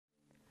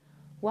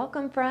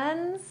Welcome,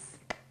 friends.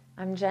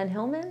 I'm Jen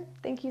Hilman.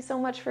 Thank you so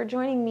much for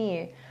joining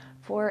me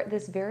for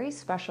this very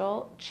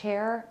special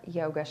chair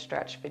yoga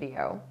stretch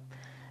video.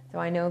 So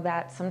I know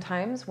that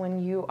sometimes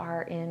when you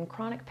are in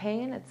chronic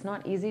pain, it's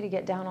not easy to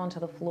get down onto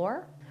the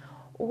floor,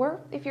 or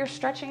if you're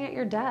stretching at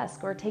your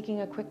desk or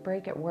taking a quick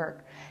break at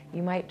work,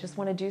 you might just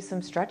want to do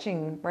some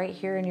stretching right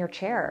here in your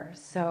chair.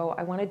 So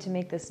I wanted to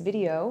make this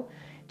video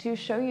to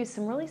show you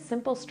some really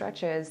simple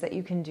stretches that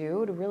you can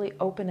do to really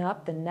open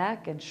up the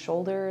neck and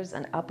shoulders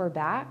and upper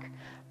back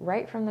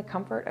right from the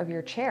comfort of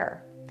your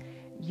chair.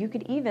 You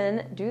could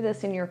even do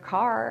this in your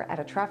car at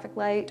a traffic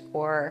light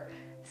or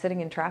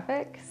sitting in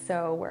traffic.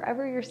 So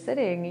wherever you're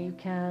sitting, you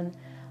can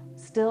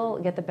still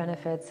get the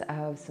benefits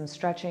of some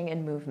stretching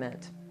and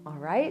movement. All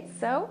right,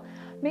 so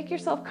make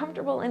yourself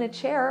comfortable in a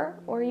chair,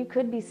 or you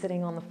could be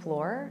sitting on the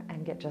floor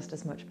and get just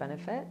as much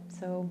benefit.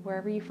 So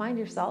wherever you find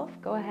yourself,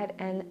 go ahead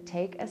and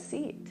take a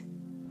seat.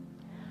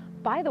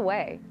 By the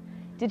way,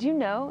 did you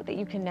know that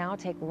you can now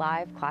take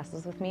live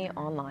classes with me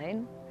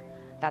online?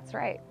 That's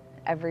right,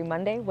 every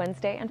Monday,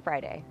 Wednesday, and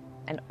Friday,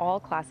 and all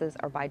classes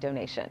are by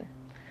donation.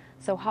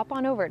 So hop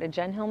on over to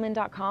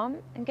jenhilman.com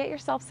and get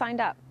yourself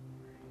signed up.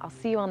 I'll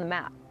see you on the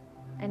mat,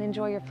 and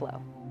enjoy your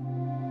flow.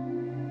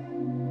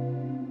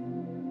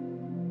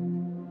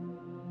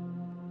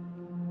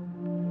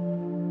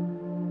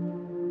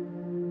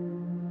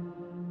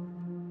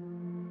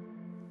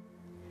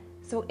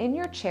 So in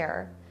your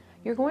chair,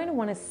 you're going to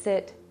want to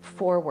sit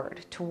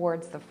forward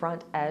towards the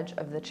front edge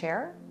of the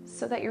chair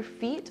so that your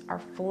feet are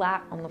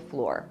flat on the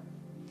floor.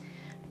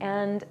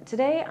 And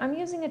today I'm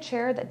using a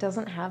chair that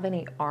doesn't have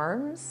any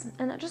arms,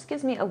 and that just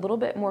gives me a little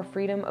bit more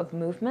freedom of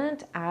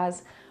movement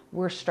as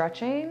we're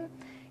stretching.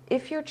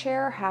 If your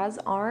chair has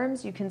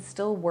arms, you can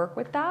still work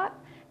with that,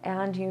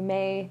 and you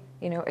may,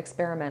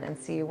 experiment and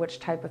see which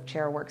type of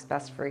chair works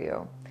best for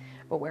you.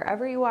 But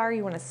wherever you are,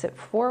 you want to sit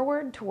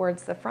forward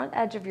towards the front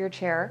edge of your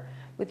chair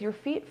with your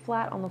feet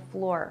flat on the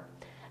floor.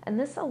 And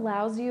this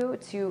allows you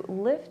to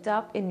lift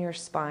up in your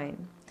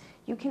spine.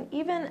 You can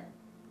even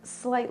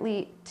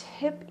slightly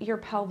tip your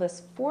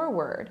pelvis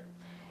forward,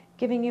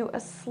 giving you a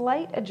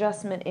slight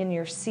adjustment in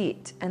your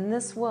seat. And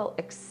this will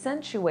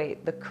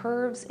accentuate the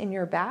curves in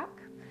your back,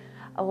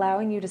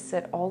 allowing you to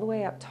sit all the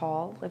way up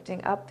tall,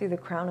 lifting up through the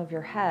crown of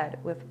your head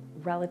with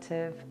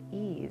relative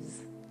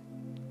ease.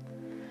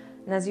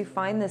 And as you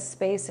find this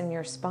space in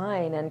your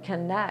spine and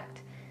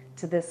connect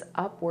to this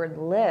upward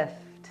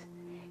lift,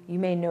 you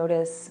may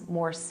notice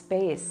more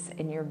space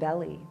in your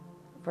belly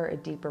for a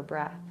deeper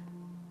breath.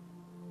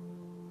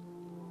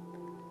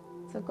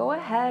 So go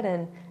ahead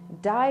and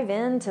dive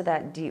into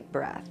that deep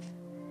breath,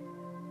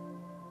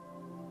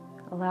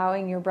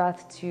 allowing your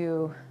breath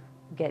to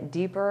get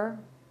deeper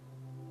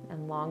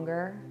and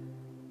longer.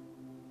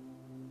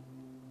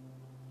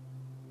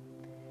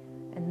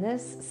 And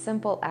this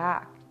simple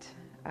act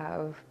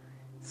of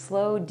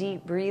slow,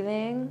 deep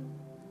breathing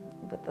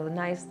with a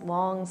nice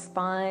long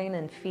spine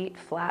and feet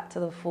flat to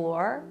the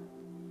floor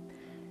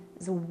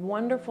is a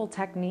wonderful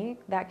technique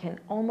that can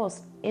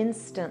almost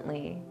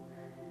instantly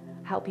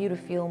help you to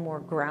feel more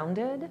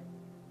grounded,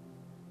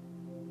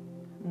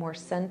 more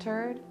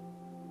centered,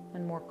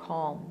 and more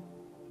calm.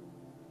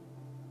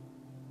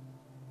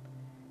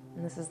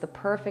 And this is the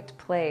perfect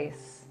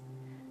place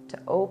to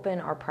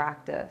open our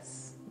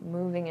practice,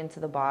 moving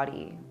into the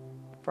body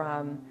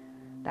from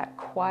that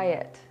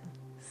quiet,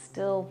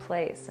 still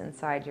place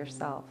inside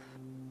yourself.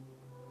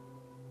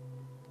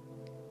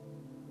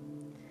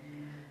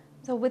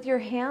 So with your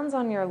hands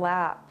on your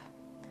lap,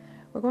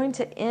 we're going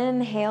to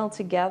inhale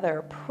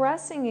together,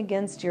 pressing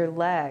against your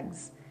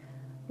legs.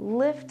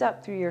 Lift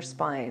up through your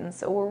spine.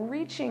 So we're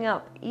reaching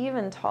up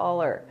even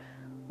taller,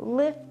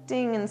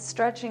 lifting and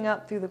stretching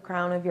up through the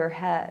crown of your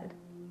head.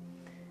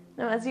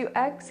 Now as you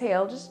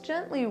exhale, just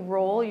gently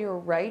roll your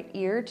right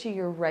ear to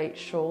your right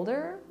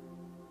shoulder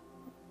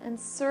and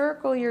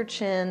circle your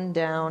chin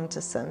down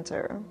to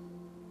center.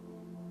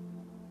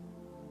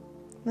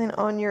 Then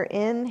on your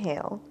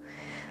inhale,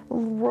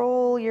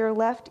 roll your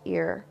left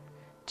ear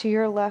to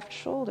your left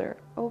shoulder,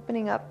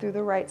 opening up through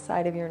the right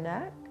side of your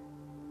neck.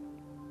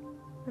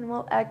 And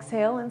we'll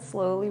exhale and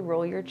slowly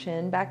roll your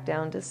chin back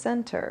down to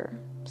center.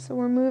 So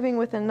we're moving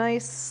with a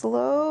nice,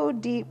 slow,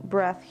 deep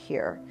breath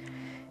here.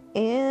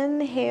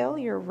 Inhale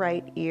your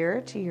right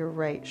ear to your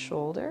right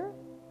shoulder.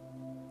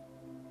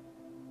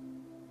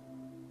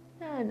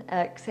 And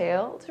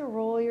exhale to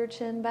roll your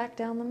chin back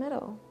down the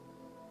middle.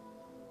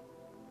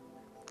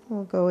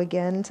 We'll go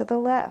again to the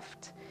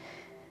left.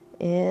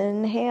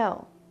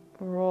 Inhale,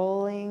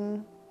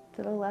 rolling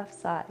to the left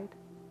side.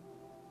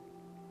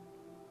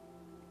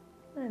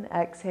 And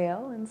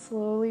exhale and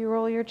slowly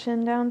roll your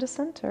chin down to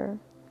center.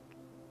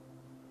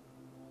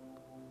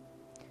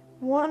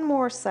 One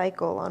more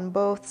cycle on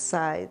both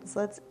sides.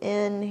 Let's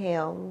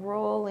inhale,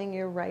 rolling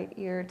your right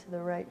ear to the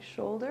right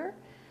shoulder.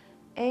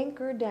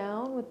 Anchor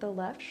down with the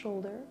left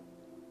shoulder.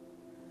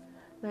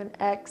 Then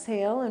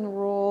exhale and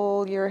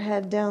roll your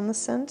head down the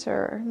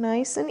center.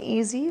 Nice and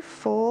easy,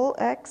 full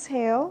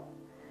exhale.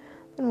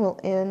 And we'll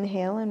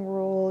inhale and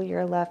roll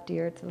your left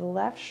ear to the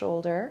left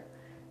shoulder.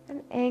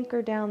 and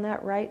anchor down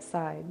that right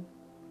side.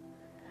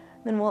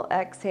 Then we'll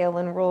exhale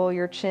and roll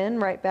your chin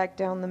right back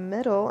down the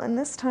middle, and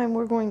this time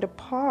we're going to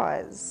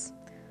pause,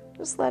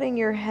 just letting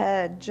your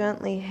head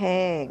gently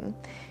hang.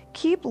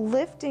 Keep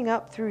lifting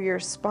up through your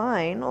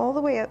spine, all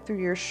the way up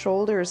through your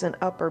shoulders and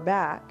upper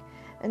back,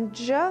 and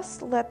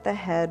just let the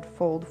head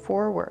fold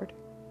forward.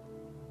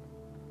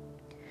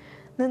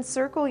 Then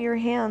circle your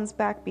hands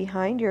back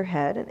behind your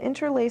head and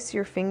interlace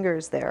your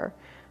fingers there,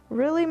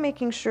 really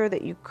making sure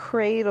that you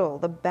cradle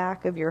the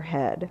back of your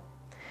head.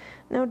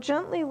 Now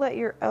gently let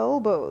your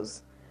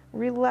elbows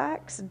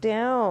relax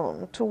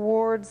down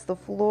towards the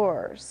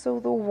floor, so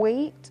the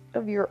weight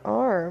of your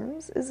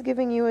arms is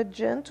giving you a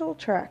gentle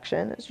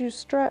traction as you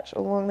stretch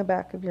along the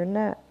back of your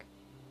neck.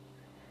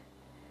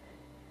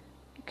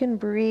 You can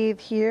breathe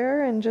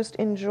here and just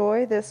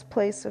enjoy this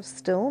place of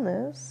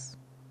stillness,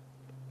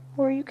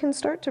 or you can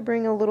start to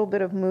bring a little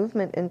bit of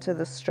movement into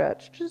the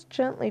stretch, just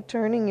gently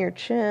turning your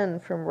chin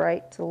from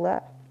right to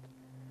left.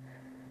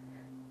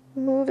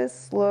 Move as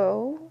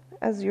slow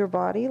as your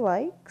body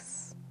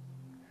likes,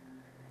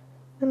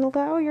 and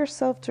allow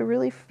yourself to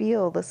really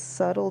feel the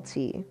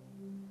subtlety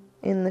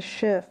in the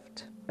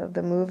shift of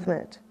the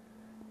movement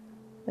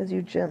as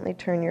you gently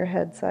turn your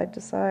head side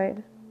to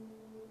side.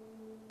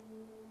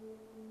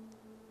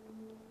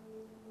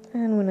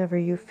 And whenever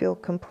you feel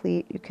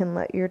complete, you can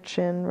let your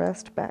chin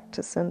rest back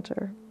to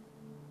center.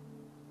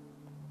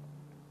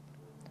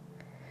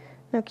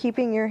 Now,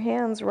 keeping your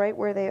hands right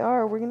where they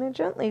are, we're going to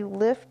gently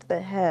lift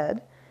the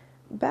head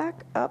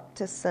back up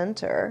to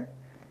center.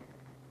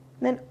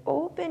 Then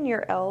open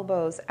your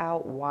elbows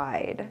out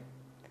wide.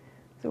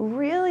 So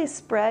really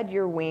spread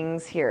your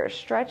wings here,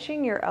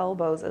 stretching your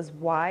elbows as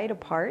wide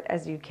apart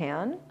as you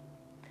can.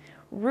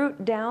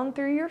 Root down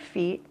through your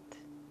feet.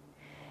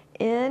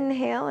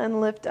 Inhale and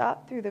lift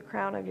up through the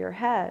crown of your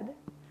head.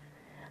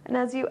 And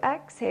as you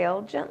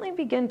exhale, gently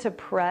begin to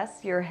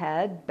press your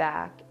head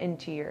back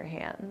into your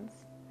hands.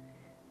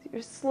 So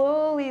you're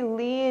slowly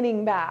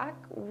leaning back,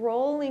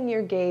 rolling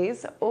your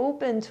gaze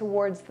open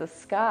towards the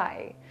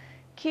sky.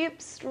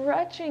 Keep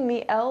stretching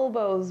the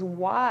elbows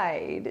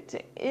wide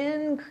to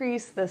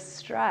increase the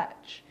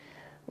stretch.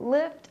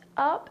 Lift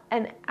up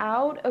and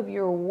out of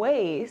your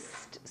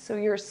waist so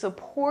you're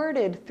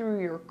supported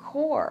through your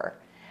core.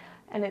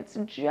 And it's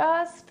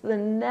just the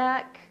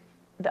neck,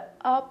 the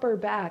upper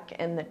back,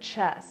 and the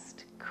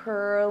chest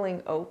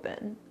curling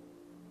open.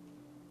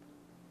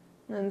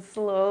 Then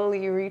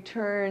slowly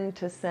return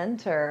to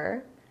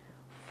center.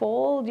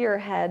 Fold your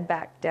head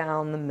back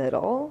down the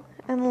middle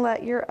and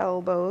let your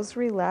elbows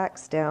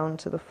relax down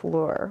to the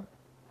floor.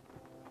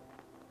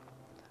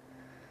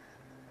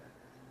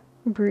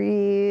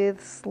 Breathe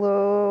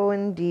slow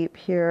and deep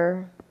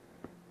here.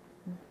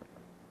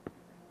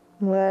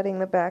 Letting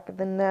the back of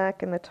the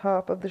neck and the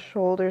top of the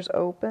shoulders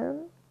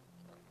open.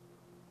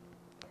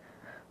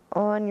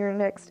 On your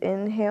next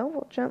inhale,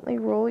 we'll gently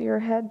roll your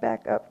head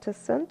back up to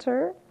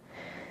center.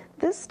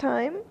 This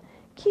time,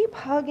 keep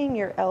hugging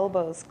your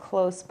elbows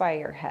close by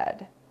your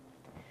head.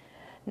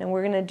 Now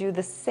we're going to do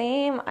the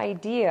same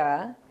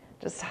idea,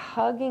 just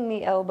hugging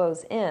the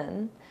elbows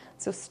in.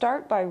 So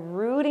start by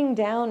rooting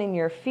down in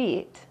your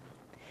feet.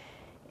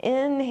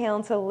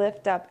 Inhale to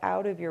lift up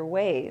out of your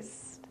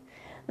waist.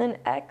 Then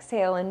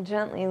exhale and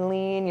gently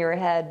lean your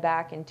head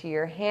back into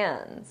your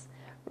hands,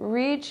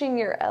 reaching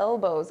your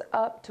elbows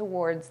up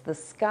towards the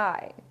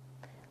sky.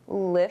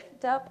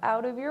 Lift up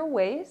out of your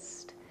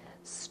waist,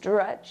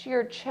 stretch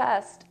your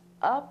chest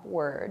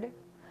upward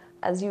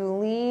as you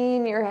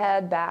lean your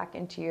head back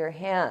into your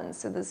hands.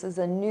 So this is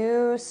a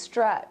new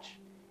stretch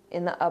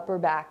in the upper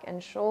back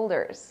and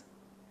shoulders.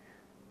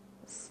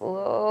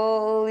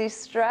 Slowly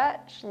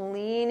stretch,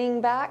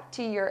 leaning back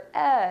to your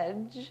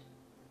edge.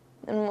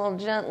 And we'll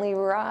gently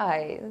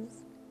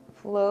rise,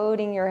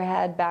 floating your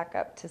head back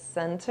up to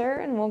center,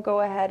 and we'll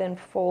go ahead and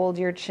fold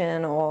your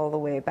chin all the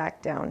way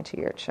back down to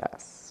your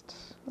chest.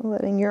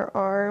 Letting your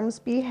arms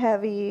be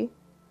heavy,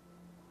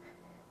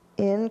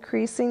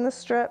 increasing the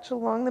stretch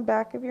along the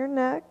back of your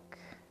neck.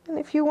 And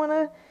if you want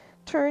to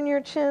turn your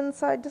chin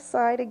side to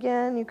side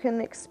again, you can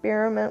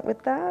experiment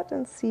with that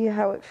and see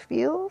how it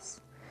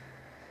feels.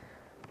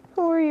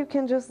 Or you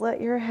can just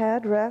let your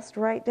head rest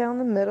right down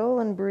the middle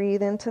and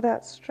breathe into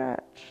that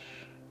stretch.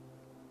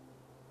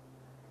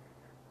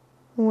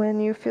 When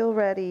you feel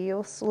ready,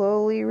 you'll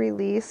slowly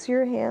release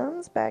your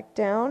hands back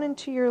down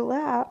into your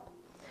lap,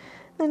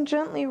 then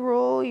gently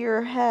roll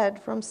your head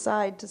from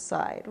side to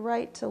side,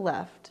 right to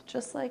left,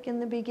 just like in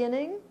the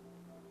beginning.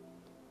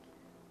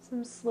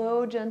 Some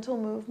slow, gentle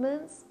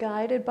movements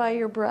guided by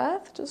your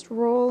breath, just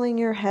rolling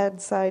your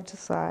head side to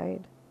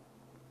side.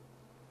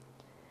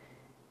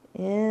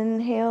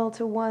 Inhale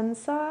to one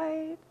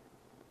side,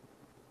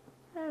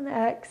 and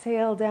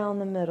exhale down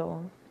the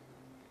middle.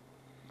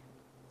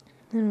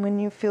 And when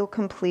you feel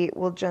complete,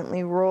 we'll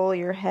gently roll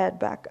your head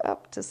back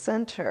up to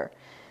center,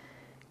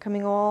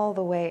 coming all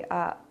the way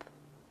up.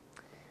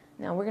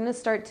 Now we're going to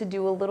start to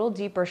do a little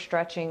deeper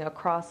stretching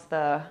across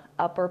the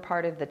upper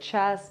part of the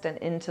chest and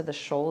into the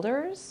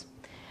shoulders.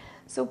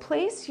 So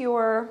place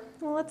your,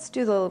 well, let's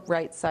do the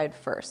right side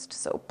first.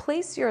 So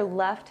place your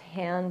left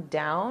hand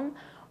down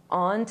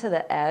onto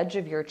the edge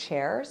of your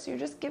chair. So you're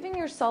just giving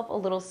yourself a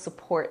little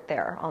support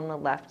there on the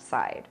left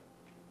side.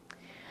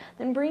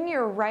 Then bring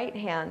your right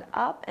hand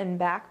up and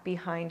back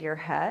behind your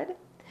head.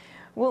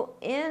 We'll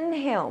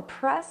inhale,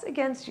 press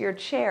against your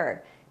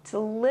chair to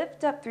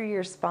lift up through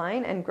your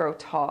spine and grow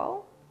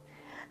tall.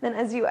 Then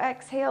as you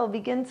exhale,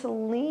 begin to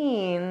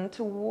lean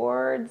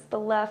towards the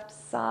left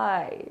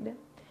side.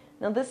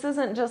 Now this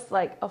isn't just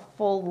like a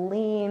full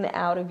lean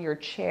out of your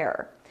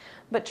chair,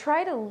 but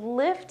try to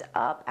lift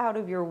up out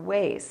of your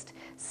waist,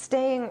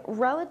 staying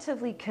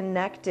relatively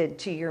connected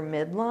to your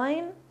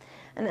midline.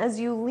 And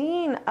as you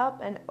lean up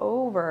and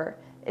over,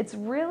 it's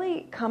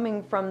really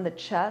coming from the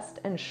chest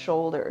and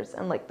shoulders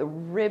and like the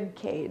rib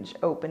cage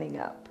opening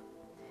up.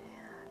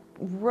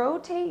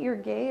 Rotate your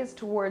gaze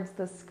towards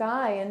the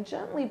sky and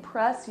gently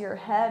press your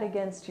head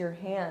against your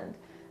hand.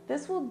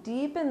 This will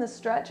deepen the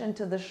stretch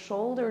into the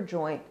shoulder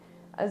joint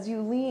as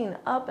you lean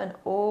up and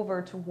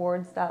over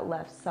towards that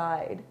left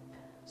side.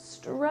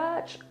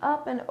 Stretch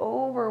up and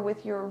over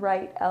with your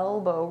right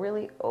elbow,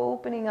 really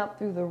opening up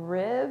through the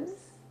ribs.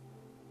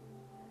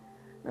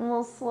 And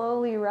we'll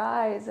slowly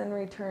rise and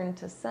return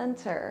to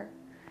center.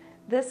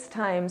 This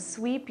time,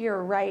 sweep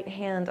your right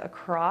hand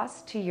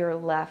across to your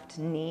left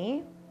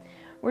knee.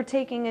 We're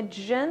taking a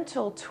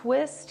gentle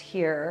twist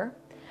here.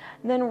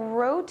 Then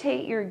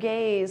rotate your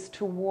gaze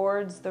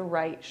towards the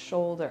right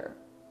shoulder.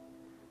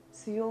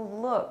 So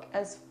you'll look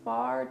as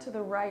far to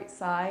the right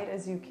side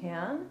as you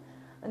can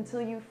until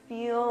you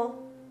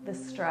feel the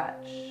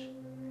stretch.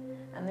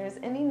 And there's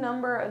any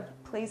number of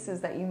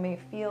places that you may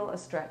feel a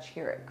stretch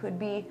here. It could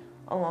be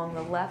along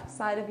the left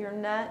side of your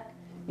neck.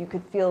 You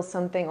could feel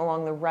something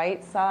along the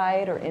right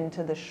side or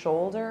into the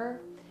shoulder,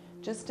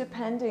 just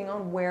depending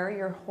on where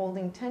you're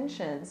holding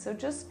tension. So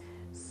just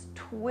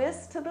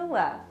twist to the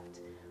left,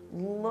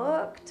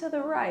 look to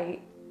the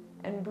right,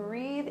 and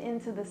breathe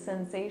into the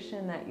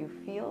sensation that you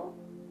feel.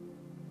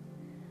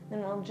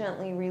 Then we'll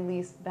gently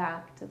release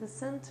back to the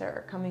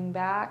center, coming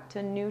back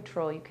to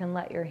neutral. You can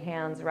let your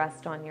hands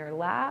rest on your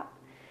lap.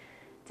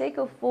 Take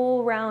a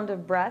full round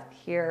of breath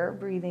here,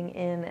 breathing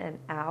in and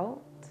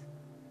out.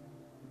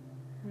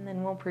 And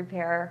then we'll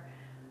prepare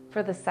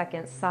for the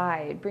second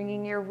side,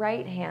 bringing your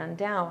right hand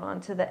down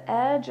onto the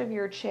edge of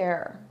your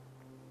chair.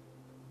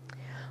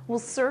 We'll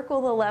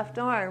circle the left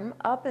arm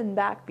up and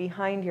back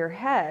behind your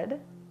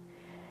head.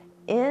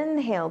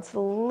 Inhale to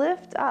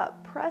lift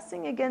up,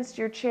 pressing against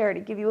your chair to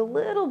give you a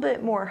little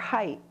bit more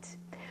height.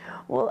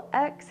 We'll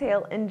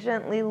exhale and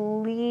gently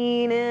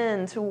lean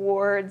in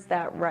towards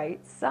that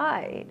right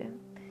side.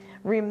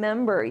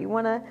 Remember, you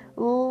want to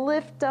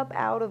lift up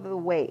out of the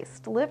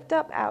waist, lift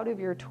up out of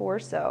your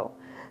torso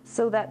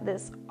so that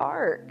this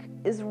arc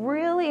is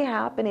really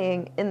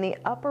happening in the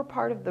upper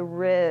part of the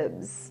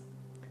ribs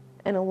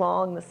and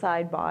along the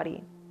side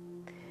body.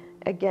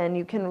 Again,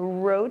 you can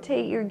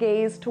rotate your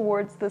gaze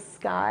towards the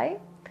sky,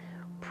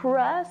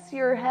 press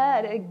your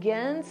head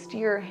against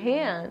your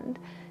hand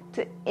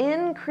to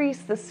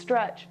increase the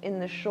stretch in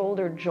the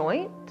shoulder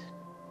joint.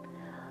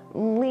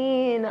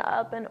 Lean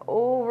up and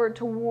over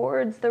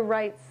towards the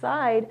right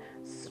side,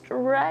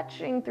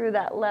 stretching through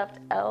that left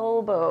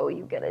elbow.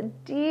 You get a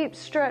deep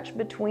stretch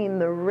between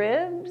the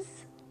ribs.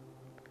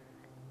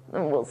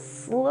 And we'll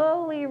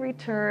slowly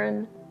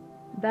return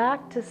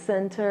back to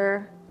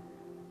center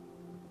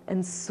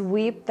and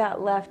sweep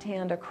that left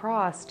hand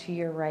across to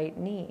your right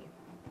knee.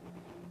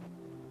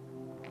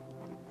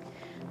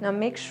 Now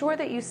make sure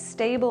that you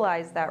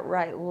stabilize that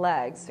right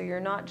leg so you're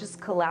not just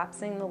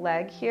collapsing the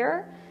leg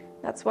here.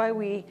 That's why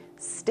we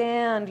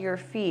stand your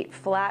feet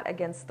flat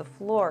against the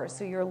floor.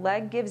 So your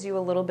leg gives you a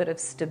little bit of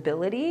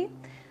stability.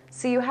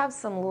 So you have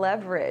some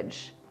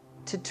leverage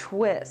to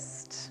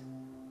twist.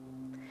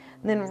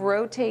 And then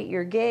rotate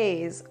your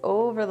gaze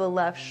over the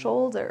left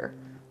shoulder,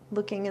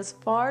 looking as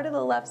far to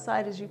the left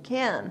side as you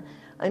can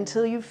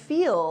until you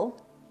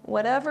feel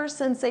whatever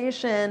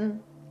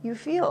sensation you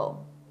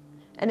feel.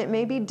 And it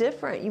may be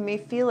different. You may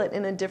feel it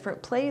in a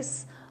different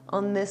place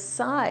on this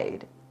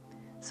side.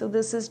 So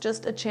this is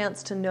just a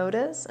chance to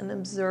notice and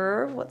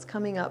observe what's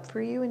coming up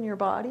for you in your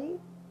body.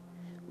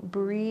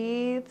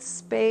 Breathe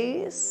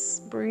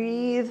space,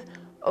 breathe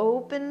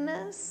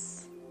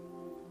openness.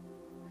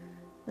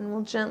 And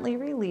we'll gently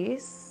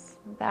release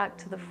back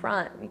to the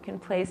front. You can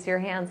place your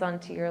hands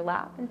onto your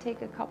lap and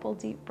take a couple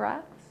deep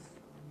breaths.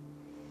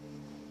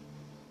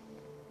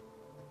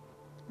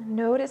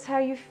 Notice how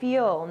you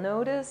feel.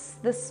 Notice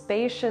the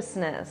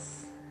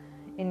spaciousness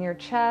in your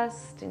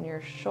chest, in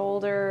your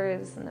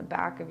shoulders, in the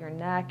back of your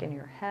neck, and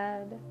your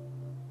head.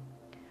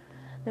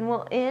 Then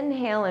we'll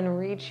inhale and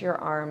reach your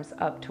arms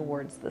up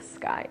towards the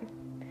sky.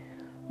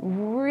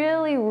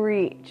 Really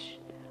reach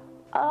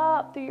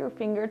up through your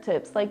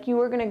fingertips like you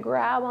were going to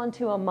grab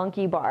onto a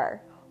monkey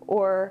bar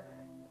or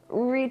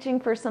reaching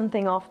for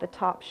something off the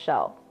top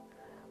shelf.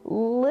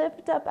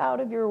 Lift up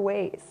out of your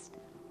waist.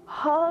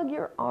 Hug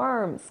your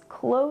arms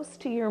close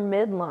to your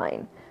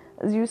midline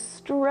as you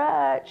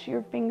stretch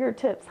your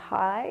fingertips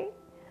high,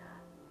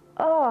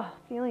 Oh,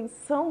 feeling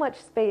so much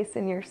space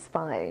in your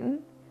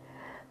spine.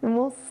 And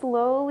we'll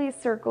slowly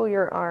circle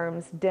your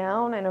arms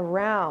down and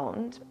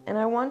around. And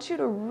I want you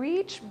to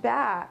reach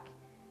back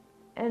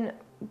and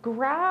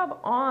grab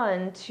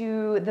on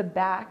to the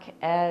back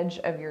edge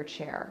of your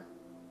chair.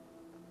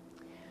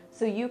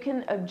 So you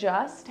can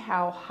adjust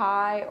how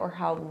high or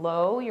how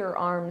low your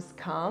arms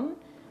come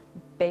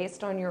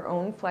based on your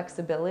own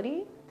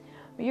flexibility.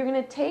 But you're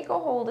going to take a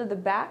hold of the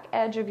back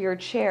edge of your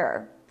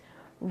chair,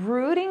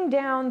 rooting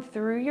down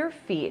through your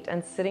feet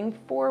and sitting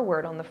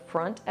forward on the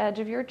front edge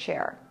of your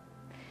chair.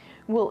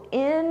 We'll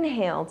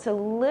inhale to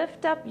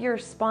lift up your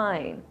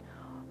spine,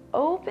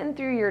 open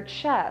through your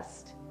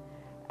chest,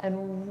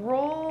 and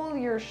roll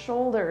your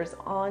shoulders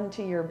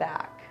onto your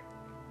back.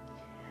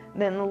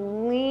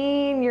 Then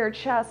lean your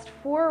chest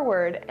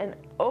forward and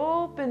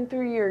open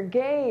through your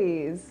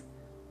gaze.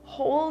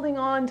 Holding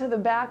on to the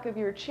back of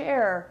your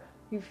chair,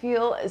 you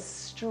feel a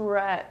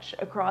stretch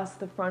across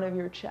the front of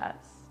your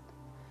chest.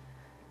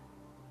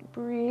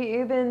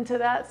 Breathe into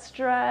that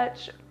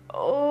stretch,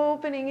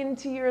 opening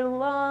into your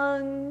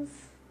lungs.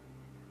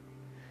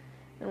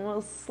 And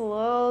we'll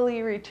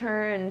slowly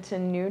return to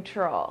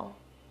neutral.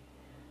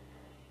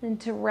 And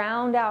to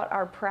round out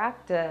our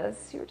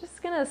practice, you're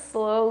just going to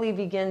slowly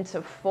begin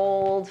to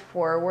fold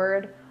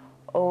forward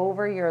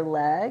over your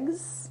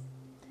legs.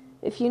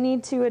 If you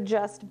need to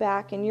adjust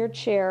back in your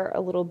chair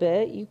a little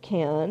bit, you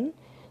can,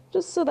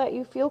 just so that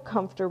you feel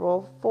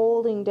comfortable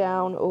folding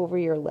down over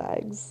your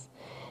legs.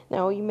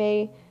 Now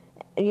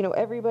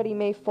everybody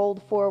may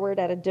fold forward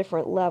at a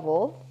different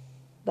level.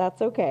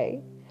 That's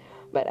okay.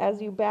 But as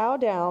you bow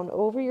down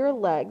over your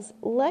legs,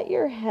 let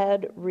your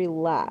head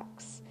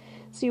relax.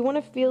 So you want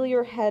to feel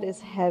your head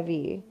is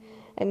heavy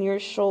and your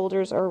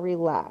shoulders are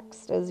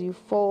relaxed as you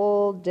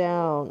fold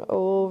down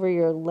over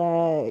your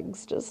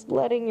legs, just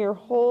letting your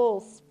whole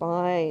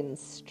spine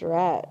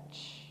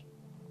stretch.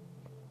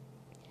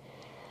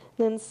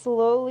 Then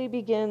slowly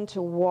begin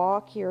to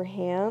walk your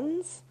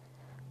hands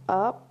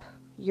up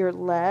your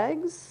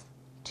legs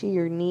to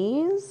your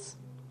knees.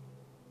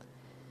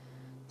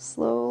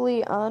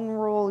 Slowly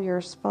unroll your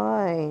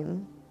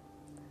spine,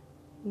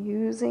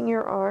 using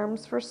your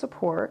arms for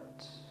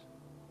support.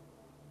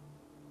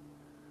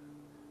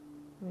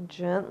 And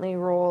gently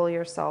roll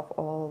yourself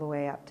all the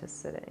way up to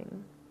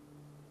sitting.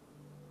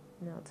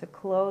 Now, to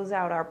close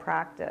out our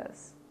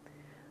practice,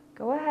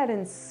 go ahead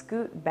and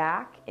scoot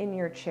back in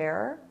your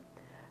chair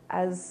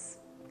as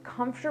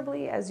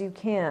comfortably as you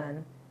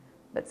can,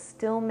 but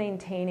still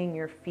maintaining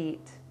your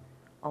feet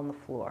on the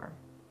floor.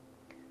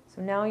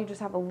 So now you just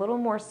have a little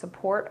more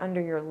support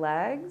under your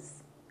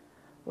legs.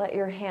 Let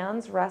your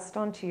hands rest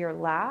onto your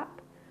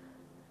lap,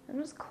 and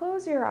just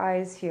close your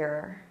eyes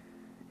here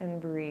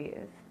and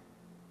breathe.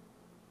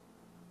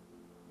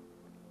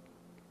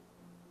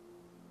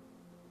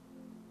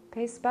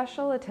 Pay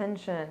special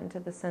attention to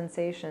the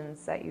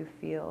sensations that you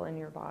feel in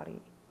your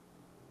body.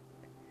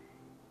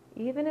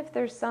 Even if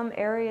there's some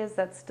areas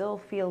that still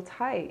feel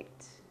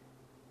tight,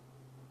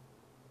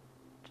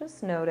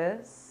 just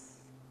notice,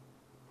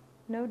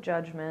 no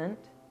judgment.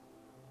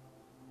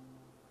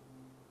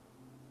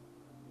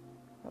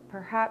 But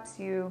perhaps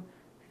you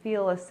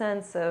feel a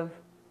sense of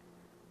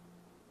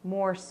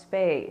more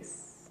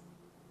space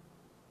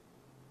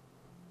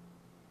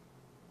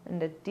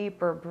and a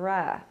deeper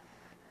breath.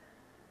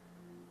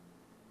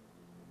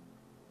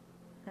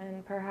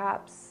 And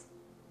perhaps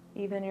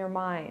even your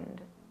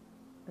mind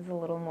is a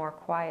little more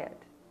quiet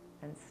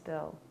and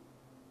still.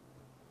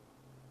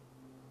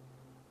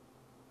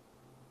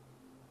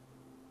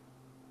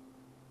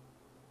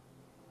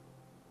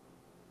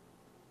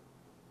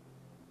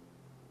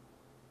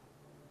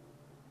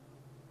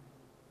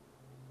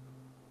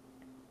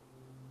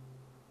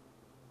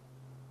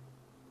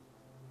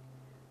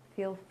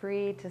 Feel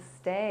free to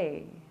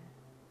stay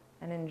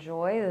and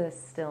enjoy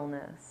this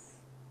stillness.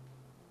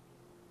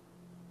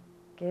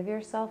 Give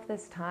yourself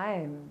this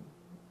time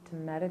to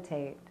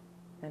meditate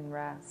and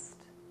rest.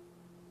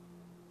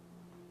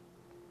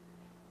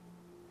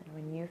 And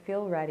when you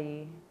feel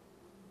ready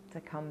to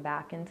come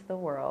back into the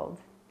world,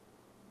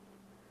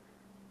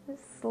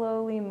 just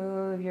slowly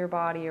move your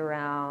body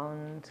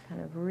around,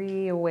 kind of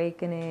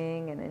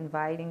reawakening and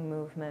inviting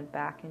movement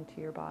back into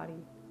your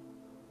body.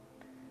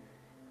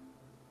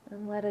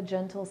 And let a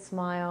gentle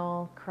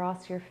smile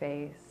cross your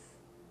face,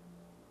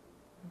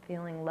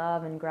 feeling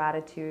love and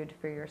gratitude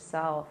for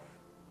yourself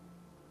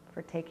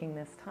for taking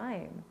this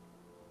time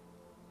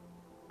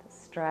to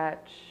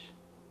stretch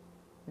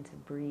and to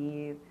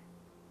breathe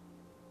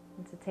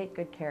and to take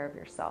good care of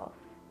yourself.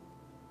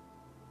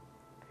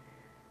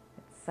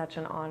 It's such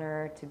an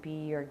honor to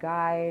be your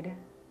guide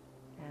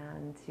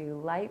and to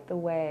light the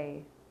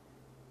way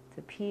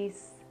to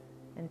peace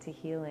and to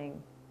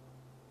healing.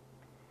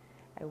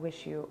 I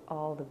wish you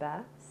all the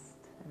best,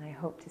 and I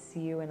hope to see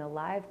you in a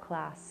live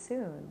class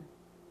soon.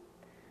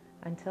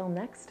 Until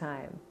next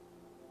time,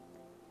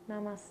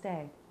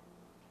 Namaste.